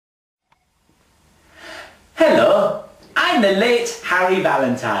Hello, I'm the late Harry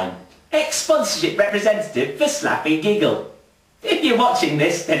Valentine, ex-sponsorship representative for Slappy Giggle. If you're watching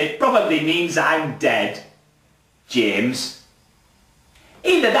this, then it probably means I'm dead. James.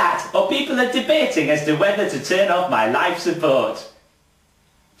 Either that, or people are debating as to whether to turn off my life support.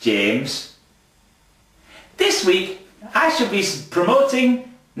 James. This week, I shall be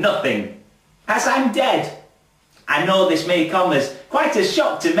promoting nothing, as I'm dead. I know this may come as quite a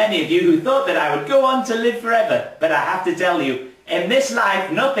shock to many of you who thought that I would go on to live forever, but I have to tell you, in this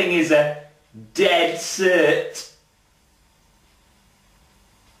life, nothing is a dead cert.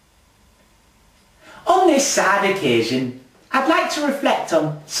 On this sad occasion, I'd like to reflect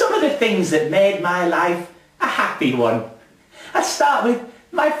on some of the things that made my life a happy one. I'd start with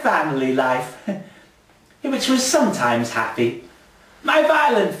my family life, which was sometimes happy. My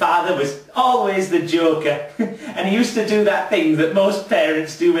violent father was always the joker, and he used to do that thing that most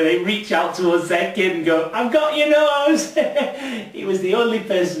parents do where they reach out towards their kid and go, "I've got your nose!" He was the only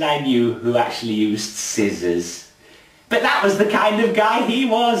person I knew who actually used scissors. But that was the kind of guy he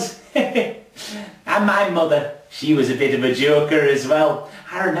was. And my mother, she was a bit of a joker as well.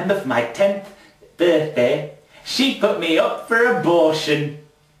 I remember for my 10th birthday, she put me up for abortion.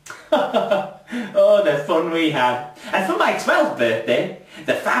 Oh, the fun we had. And for my 12th birthday,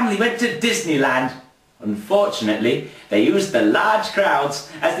 the family went to Disneyland. Unfortunately, they used the large crowds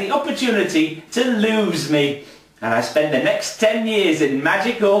as the opportunity to lose me. And I spent the next 10 years in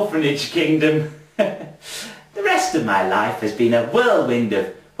Magic Orphanage Kingdom. The rest of my life has been a whirlwind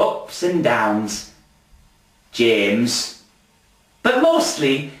of ups and downs. James. But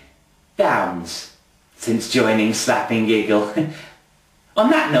mostly downs since joining Slapping Giggle. On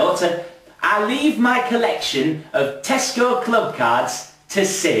that note, I leave my collection of Tesco club cards to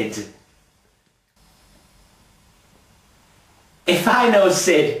Sid. If I know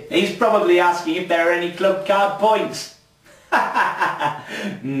Sid, he's probably asking if there are any club card points.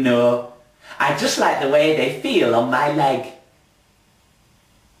 No, I just like the way they feel on my leg.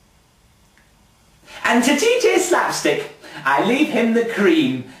 And to TJ Slapstick, I leave him the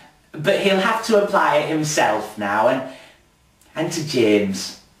cream, but he'll have to apply it himself now. And to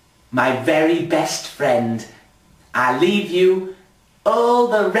James, my very best friend, I leave you all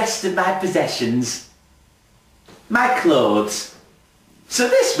the rest of my possessions. My clothes. So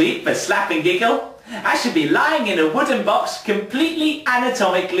this week, for Slapping Giggle, I should be lying in a wooden box completely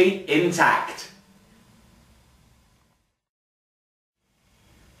anatomically intact.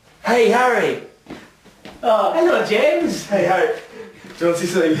 Hey, Harry! Oh, hello, James. Hey, Harry. Do you want to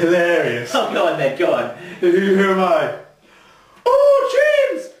see something hilarious? Oh, go on then, go on. Who am I? Oh,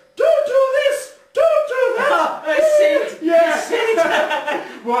 James! Don't do this! Don't do that! Oh, Sid! Yeah! Sid!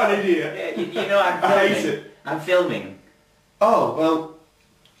 What an idiot. You know, I'm filming. I hate it. I'm filming. Oh, well,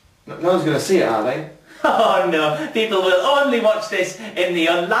 no one's going to see it, are they? Oh no, people will only watch this in the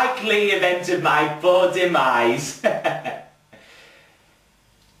unlikely event of my poor demise.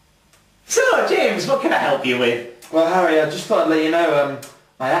 So, James, what can I help you with? Well, Harry, I just thought I'd let you know,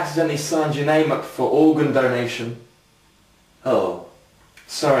 I accidentally signed your name up for organ donation. Oh.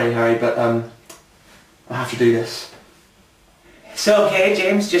 Sorry, Harry, but, I have to do this. It's okay,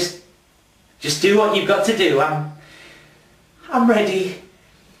 James, just do what you've got to do. I'm ready.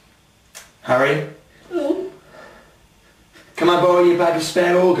 Harry? Oh. Can I borrow your bag of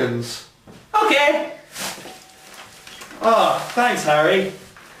spare organs? Okay. Oh, thanks, Harry.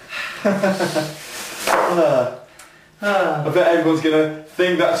 I bet everyone's going to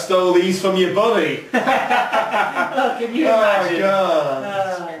think that I stole these from your body. Oh, can you imagine? Oh, God.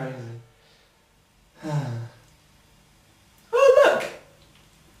 That's crazy. Oh, look.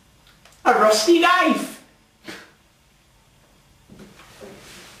 A rusty knife.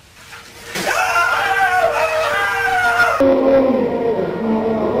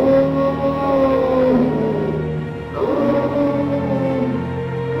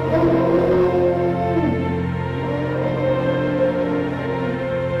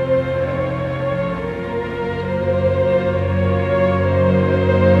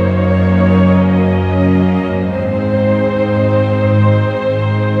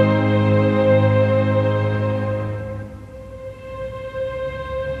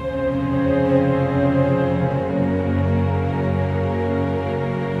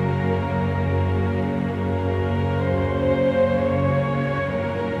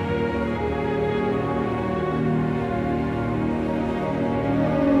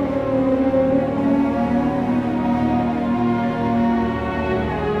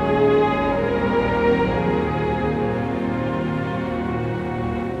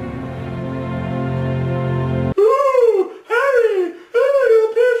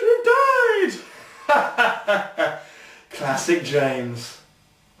 Classic James.